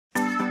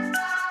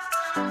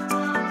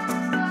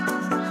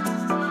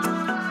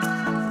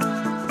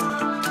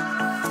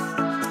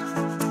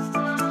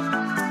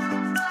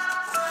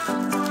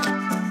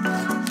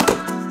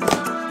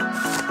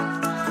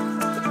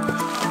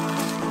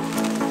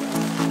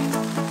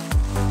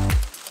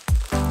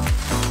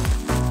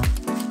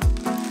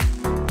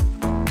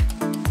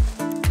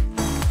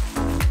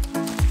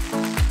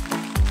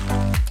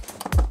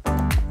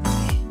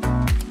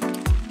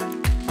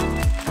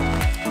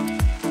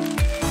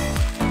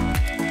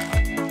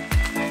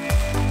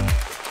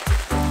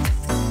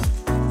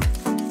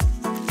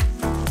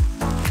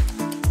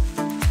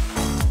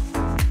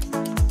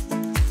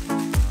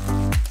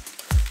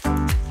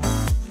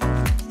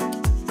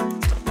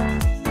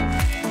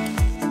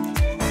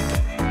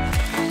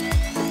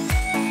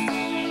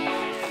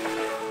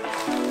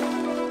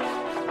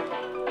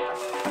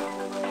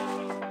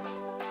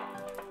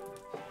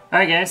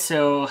Alright guys,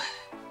 so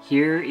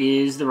here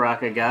is the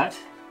rock I got.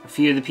 A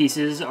few of the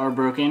pieces are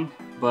broken,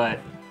 but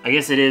I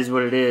guess it is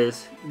what it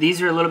is.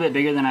 These are a little bit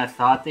bigger than I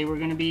thought they were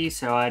going to be,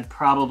 so I'd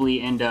probably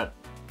end up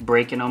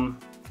breaking them,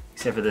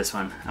 except for this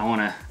one. I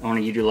wanna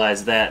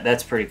utilize that.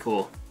 That's pretty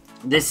cool.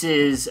 This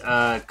is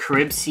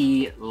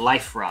CaribSea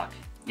LifeRock.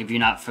 If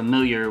you're not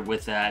familiar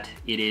with that,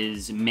 it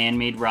is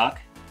man-made rock,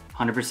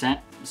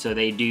 100%. So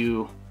they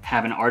do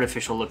have an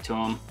artificial look to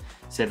them.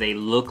 So they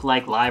look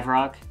like live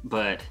rock,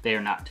 but they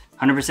are not.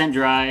 100%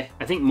 dry.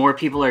 I think more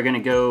people are gonna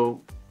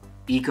go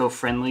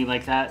eco-friendly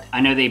like that. I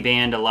know they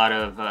banned a lot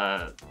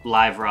of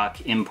live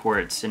rock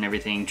imports and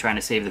everything, trying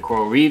to save the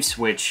coral reefs,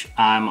 which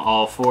I'm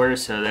all for,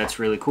 so that's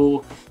really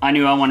cool. I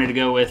knew I wanted to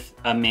go with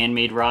a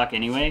man-made rock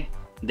anyway.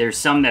 There's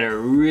some that are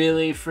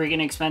really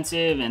freaking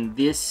expensive, and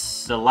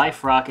this, the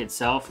Life Rock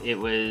itself,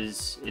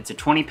 it's a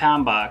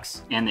 20-pound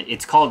box, and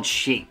it's called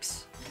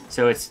Shapes.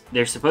 So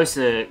they're supposed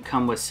to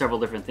come with several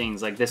different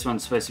things. Like this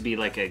one's supposed to be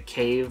like a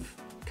cave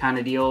kind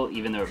of deal,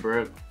 even though it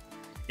broke.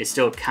 It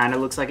still kind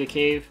of looks like a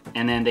cave.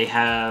 And then they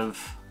have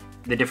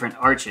the different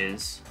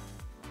arches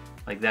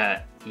like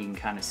that. You can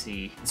kind of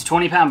see. It's a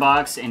 20-pound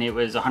box and it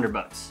was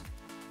 $100.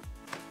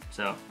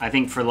 So I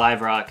think for live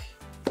rock,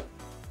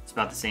 it's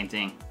about the same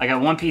thing. I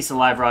got one piece of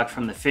live rock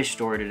from the fish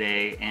store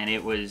today and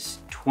it was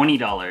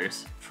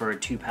 $20 for a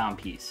 2-pound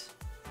piece.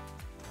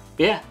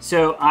 Yeah,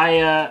 so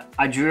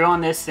I drew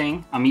on this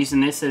thing. I'm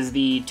using this as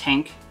the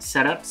tank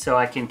setup so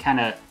I can kind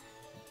of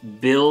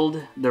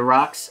build the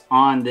rocks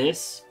on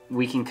this.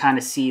 We can kind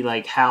of see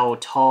like how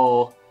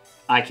tall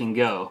I can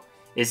go.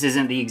 This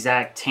isn't the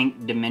exact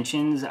tank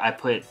dimensions. I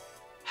put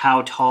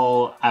how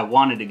tall I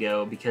wanted to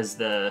go because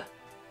the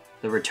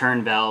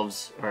return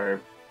valves are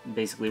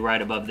basically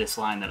right above this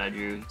line that I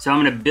drew. So I'm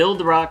gonna build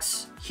the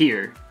rocks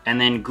here and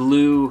then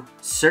glue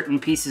certain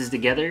pieces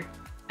together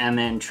and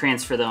then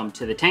transfer them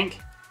to the tank.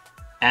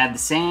 Add the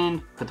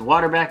sand, put the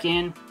water back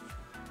in,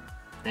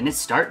 then it's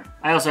starting.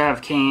 I also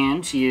have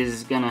Can. She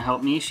is gonna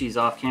help me. She's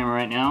off camera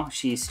right now.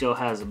 She still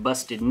has a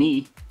busted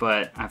knee,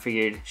 but I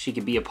figured she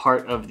could be a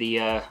part of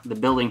the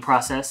building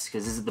process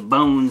because this is the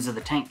bones of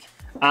the tank.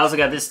 I also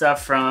got this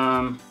stuff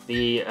from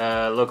the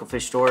local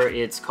fish store.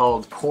 It's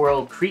called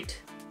Coral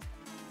Crete.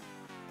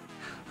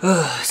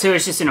 So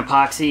it's just an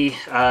epoxy.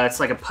 It's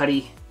like a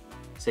putty.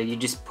 So you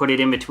just put it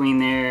in between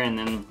there and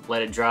then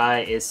let it dry.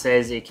 It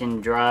says it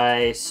can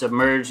dry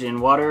submerged in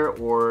water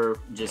or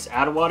just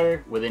out of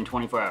water within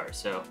 24 hours.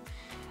 So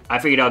I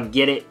figured I'll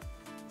get it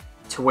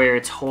to where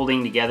it's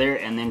holding together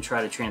and then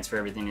try to transfer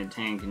everything to the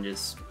tank and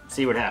just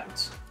see what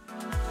happens.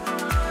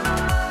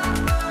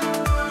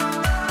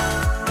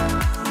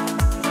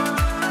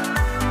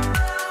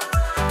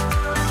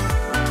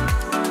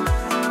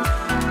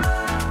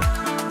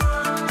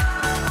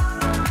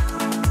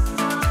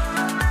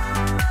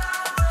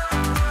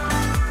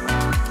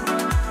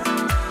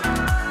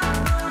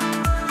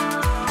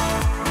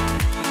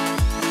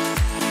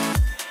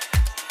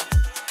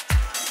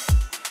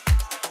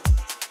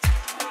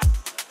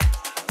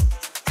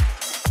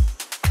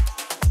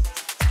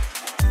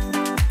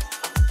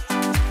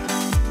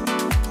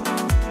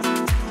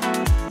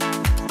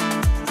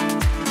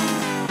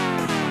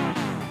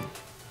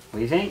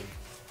 What do you think?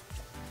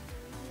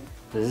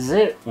 This is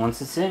it.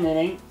 Once it's in, it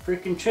ain't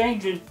freaking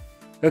changing.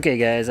 Okay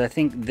guys, I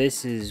think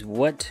this is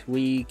what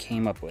we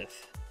came up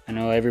with. I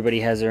know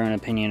everybody has their own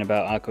opinion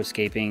about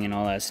aquascaping and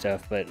all that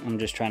stuff, but I'm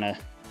just trying to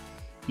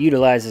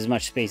utilize as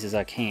much space as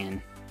I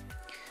can.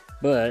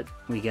 But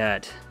we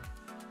got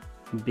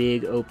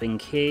big open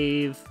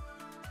cave.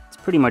 It's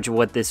pretty much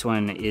what this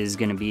one is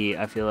gonna be,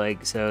 I feel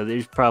like. So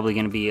there's probably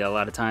gonna be a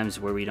lot of times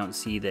where we don't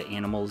see the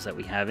animals that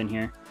we have in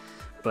here,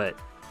 but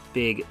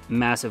big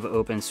massive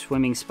open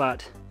swimming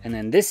spot. And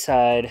then this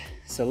side,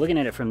 so looking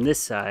at it from this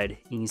side,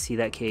 you can see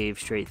that cave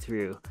straight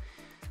through,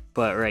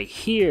 but right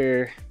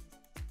here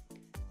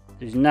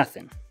there's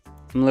nothing.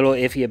 I'm a little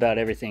iffy about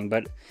everything,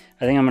 but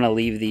I think I'm gonna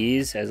leave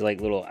these as like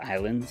little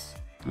islands.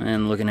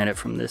 And looking at it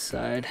from this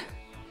side,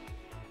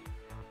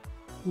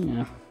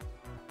 yeah,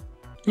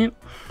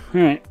 yep,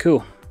 all right,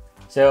 cool.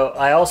 So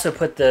I also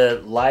put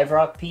the live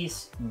rock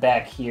piece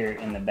back here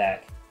in the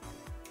back.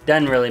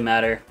 Doesn't really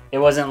matter. It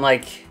wasn't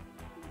like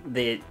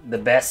the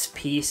best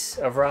piece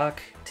of rock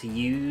to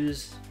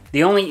use.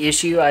 The only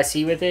issue I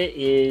see with it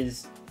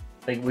is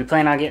like we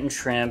plan on getting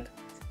shrimp.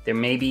 There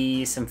may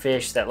be some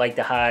fish that like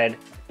to hide,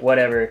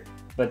 whatever,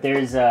 but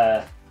there's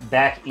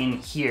back in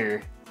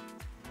here,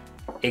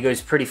 it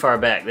goes pretty far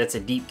back. That's a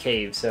deep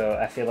cave, so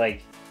I feel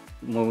like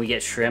when we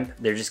get shrimp,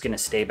 they're just gonna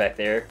stay back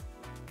there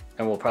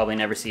and we'll probably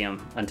never see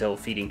them until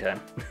feeding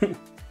time.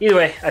 Either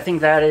way, I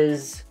think that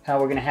is how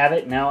we're gonna have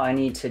it. Now I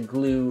need to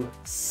glue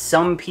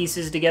some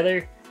pieces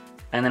together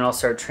and then I'll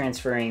start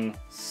transferring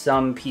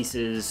some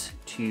pieces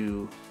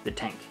to the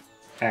tank.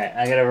 All right,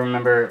 I gotta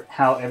remember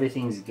how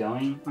everything's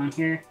going on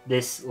here.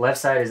 This left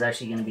side is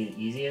actually gonna be the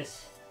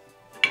easiest.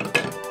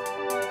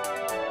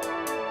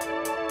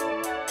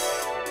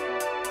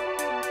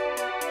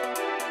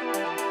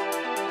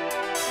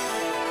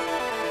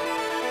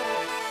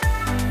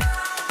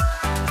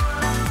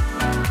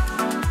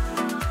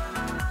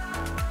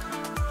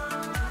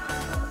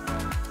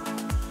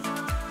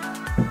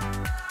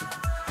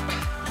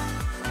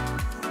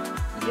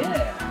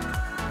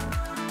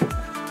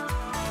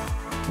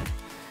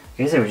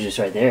 guess it was just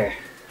right there.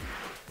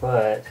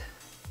 But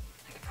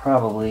I could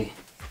probably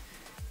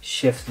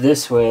shift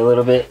this way a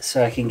little bit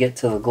so I can get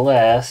to the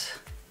glass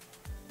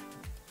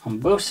on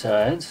both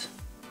sides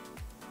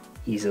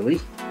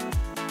easily.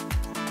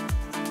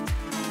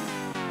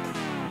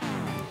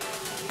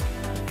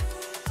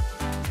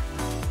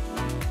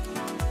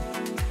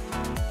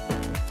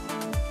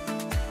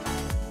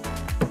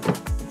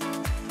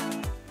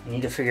 I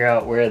need to figure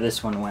out where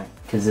this one went,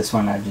 because this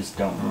one I just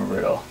don't remember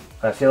at all.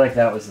 But I feel like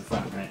that was the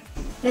front, right?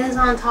 It is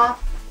on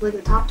top, like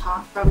the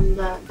top from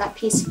that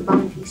piece, the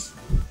bottom piece.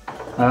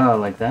 Oh,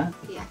 like that?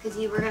 Yeah, because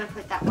you were going to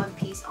put that one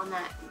piece on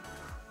that.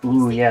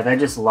 Ooh, yeah, that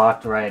just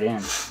locked right in.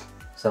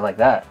 So like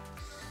that.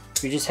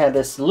 We just had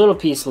this little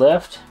piece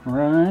left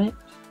right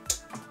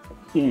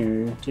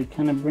here to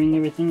kind of bring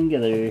everything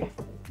together.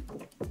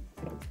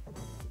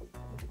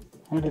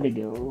 How did it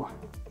go?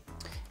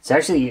 It's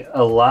actually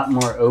a lot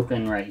more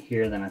open right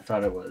here than I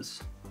thought it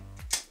was.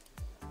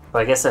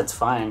 But I guess that's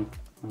fine.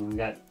 We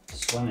got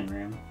swimming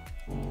room.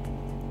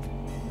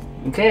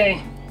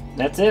 Okay,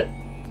 that's it.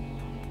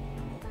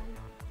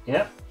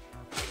 Yep.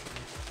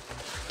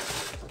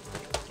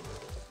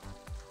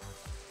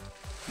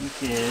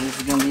 Okay, this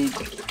is gonna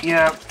be,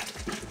 yep.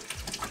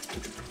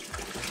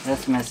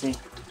 That's messy.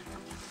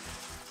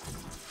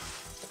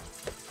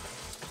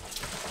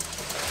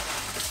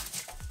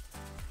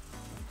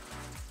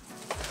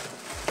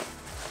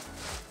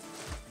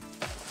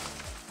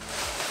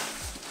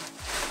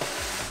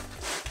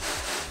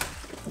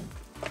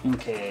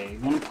 Okay,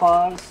 I'm gonna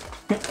pause.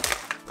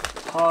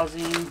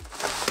 Pausing.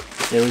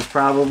 There was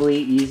probably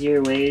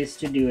easier ways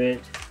to do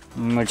it,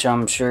 which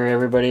I'm sure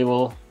everybody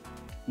will,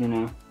 you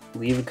know,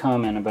 leave a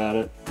comment about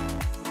it.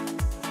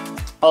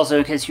 Also,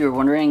 in case you were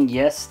wondering,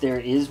 yes, there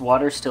is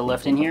water still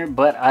left in here,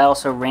 but I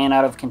also ran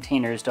out of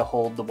containers to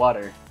hold the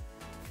water,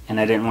 and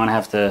I didn't want to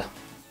have to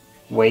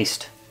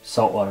waste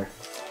salt water.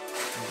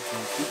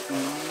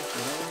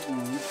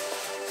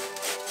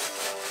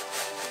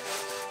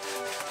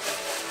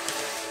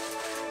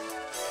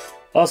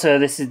 Also,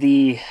 this is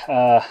the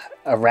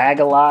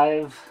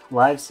Aragalive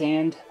live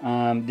sand.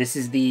 This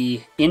is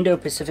the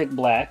Indo-Pacific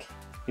Black.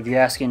 If you're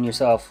asking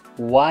yourself,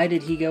 why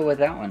did he go with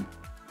that one?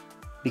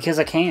 Because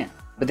I can.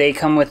 But they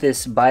come with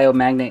this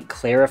biomagnet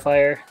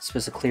clarifier. It's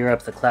supposed to clear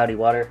up the cloudy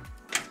water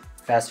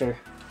faster.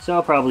 So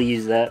I'll probably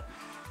use that.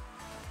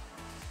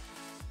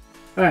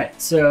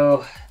 Alright,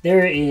 so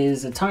there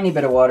is a tiny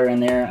bit of water in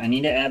there. I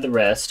need to add the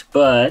rest,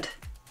 but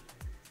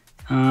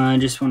I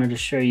just wanted to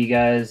show you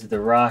guys the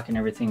rock and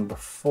everything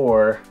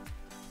before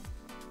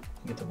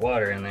I get the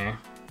water in there.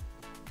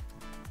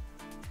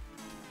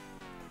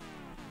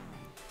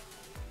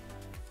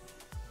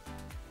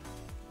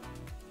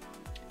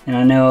 And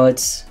I know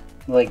it's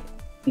like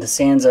the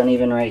sand's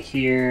uneven right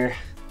here.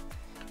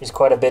 There's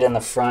quite a bit in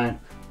the front.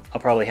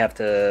 I'll probably have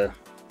to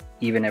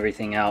even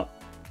everything out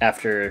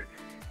after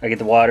I get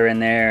the water in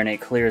there and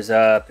it clears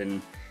up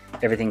and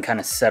everything kind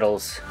of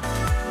settles.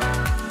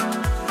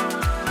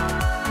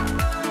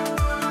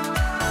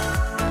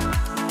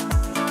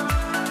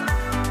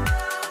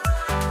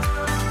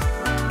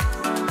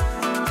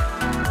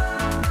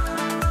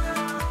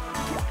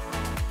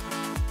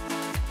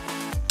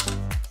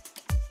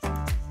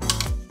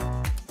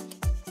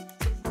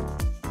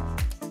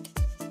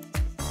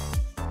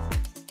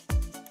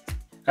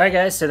 Alright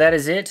guys, so that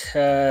is it.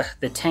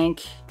 The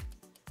tank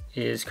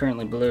is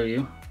currently below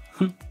you.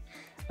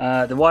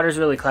 The water's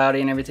really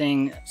cloudy and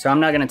everything, so I'm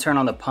not going to turn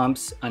on the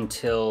pumps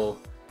until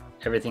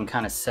everything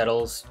kind of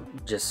settles,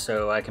 just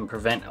so I can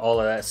prevent all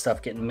of that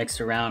stuff getting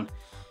mixed around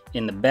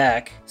in the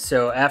back.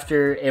 So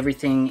after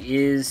everything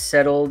is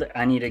settled,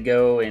 I need to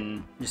go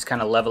and just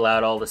kind of level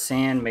out all the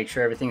sand, make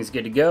sure everything's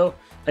good to go.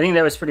 I think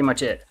that was pretty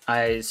much it.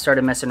 I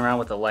started messing around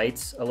with the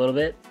lights a little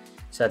bit.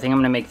 So I think I'm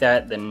gonna make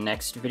that the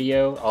next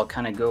video. I'll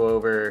kind of go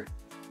over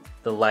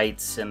the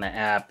lights and the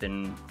app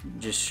and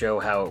just show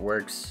how it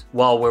works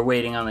while we're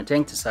waiting on the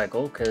tank to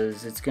cycle,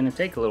 because it's gonna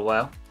take a little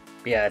while.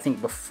 But yeah, I think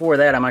before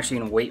that, I'm actually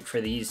gonna wait for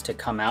these to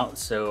come out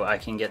so I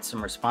can get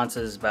some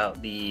responses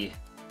about the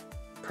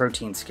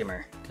protein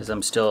skimmer, because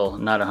I'm still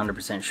not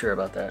 100% sure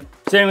about that.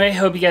 So anyway,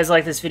 hope you guys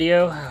liked this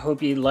video. I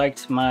hope you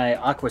liked my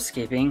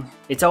aquascaping.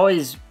 It's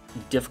always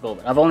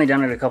difficult. I've only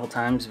done it a couple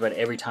times, but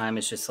every time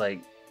it's just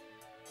like,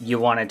 you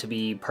want it to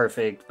be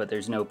perfect, but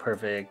there's no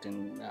perfect,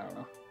 and I don't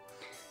know.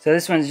 So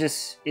this one's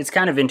just, it's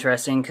kind of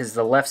interesting because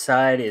the left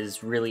side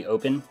is really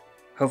open.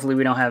 Hopefully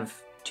we don't have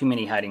too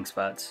many hiding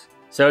spots.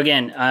 So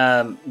again,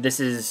 this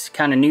is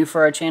kind of new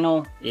for our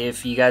channel.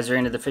 If you guys are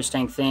into the fish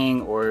tank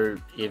thing, or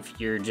if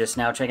you're just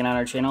now checking out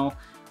our channel,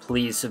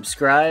 please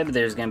subscribe.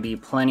 There's gonna be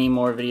plenty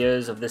more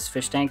videos of this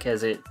fish tank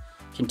as it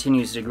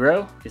continues to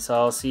grow. Guess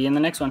I'll see you in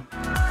the next one.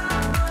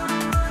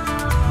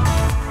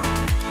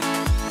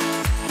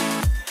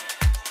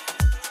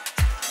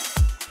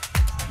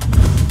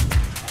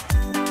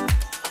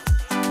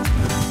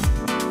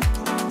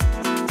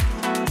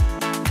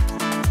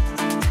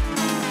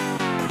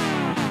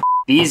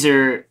 These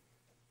are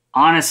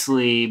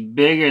honestly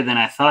bigger than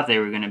I thought they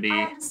were going to be.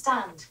 I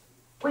understand.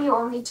 We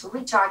all need to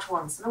recharge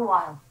once in a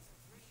while.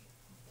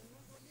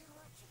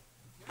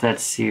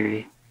 That's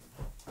Siri.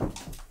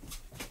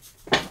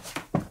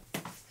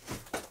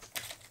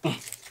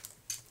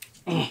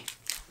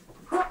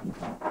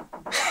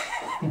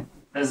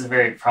 This is a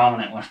very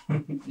prominent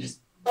one.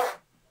 Just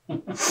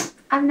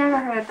I've never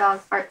heard a dog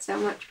fart so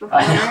much before.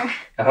 I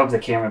hope the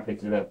camera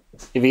picked it up.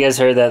 If you guys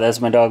heard that,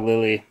 that's my dog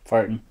Lily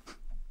farting.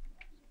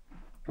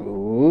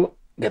 Ooh,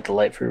 got the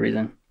light for a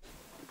reason.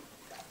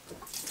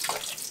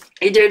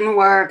 It didn't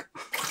work.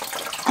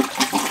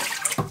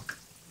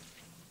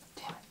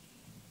 Damn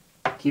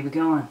it. Keep it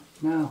going.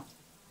 No.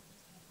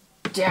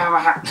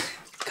 Damn it.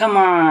 Come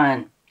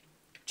on.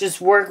 Just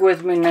work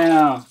with me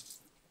now.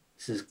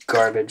 This is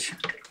garbage.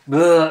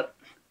 Ugh.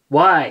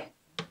 Why?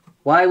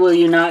 Why will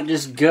you not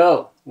just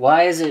go?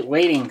 Why is it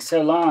waiting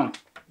so long?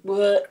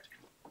 What?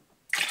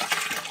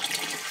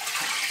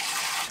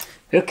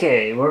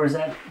 Okay, where was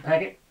that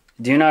packet?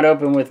 Do not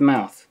open with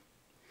mouth.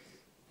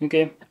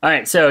 Okay.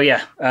 Alright, so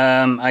yeah.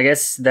 I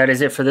guess that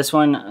is it for this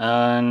one.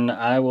 And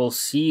I will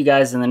see you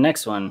guys in the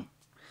next one.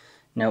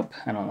 Nope,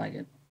 I don't like it.